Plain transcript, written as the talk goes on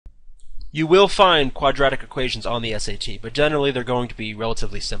You will find quadratic equations on the SAT, but generally they're going to be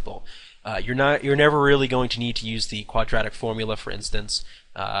relatively simple. You're never really going to need to use the quadratic formula, for instance,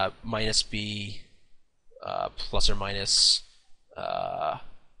 minus b plus or minus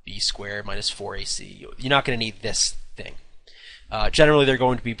b squared minus 4ac. You're not going to need this thing. Generally, they're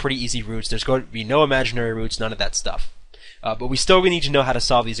going to be pretty easy roots. There's going to be no imaginary roots, none of that stuff. But we still need to know how to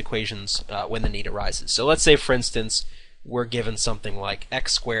solve these equations when the need arises. So let's say, for instance, we're given something like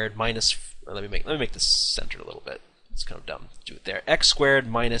x squared minus. Let me make this centered a little bit. It's kind of dumb to do it there. X squared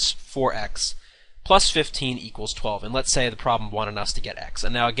minus 4x plus 15 equals 12. And let's say the problem wanted us to get x.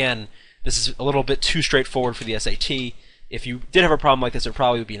 And now again, this is a little bit too straightforward for the SAT. If you did have a problem like this, it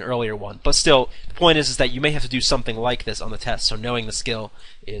probably would be an earlier one. But still, the point is that you may have to do something like this on the test, so knowing the skill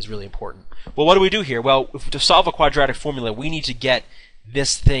is really important. Well, what do we do here? Well, to solve a quadratic formula, we need to get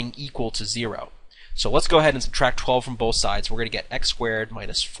this thing equal to 0. So let's go ahead and subtract 12 from both sides. We're going to get x squared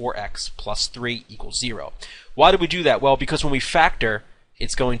minus 4x plus 3 equals 0. Why do we do that? Well, because when we factor,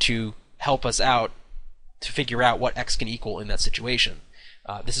 it's going to help us out to figure out what x can equal in that situation.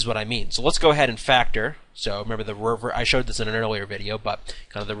 This is what I mean. So let's go ahead and factor. So remember I showed this in an earlier video, but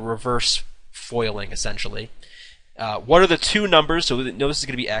kind of the reverse foiling essentially. What are the two numbers? So we know this is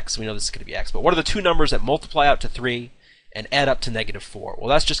going to be x, we know this is going to be x, but what are the two numbers that multiply out to 3 and add up to -4? Well,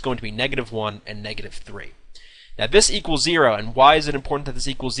 that's just going to be -1 and -3. Now this equals 0, and why is it important that this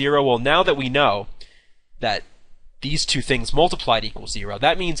equals 0? Well, now that we know that these two things multiplied equals 0,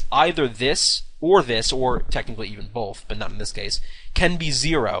 that means either this, or technically even both, but not in this case, can be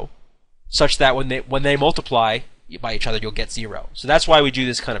 0, such that when they multiply by each other, you'll get 0. So that's why we do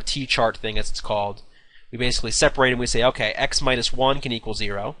this kind of T-chart thing, as it's called. We basically separate and we say, okay, x minus 1 can equal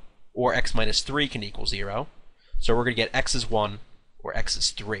 0, or x minus 3 can equal 0. So we're going to get x is 1 or x is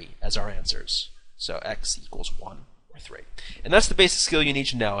 3 as our answers. So x equals 1 or 3. And that's the basic skill you need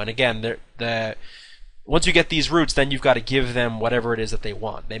to know. And again, once you get these roots, then you've got to give them whatever it is that they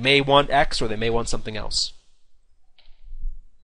want. They may want x or they may want something else.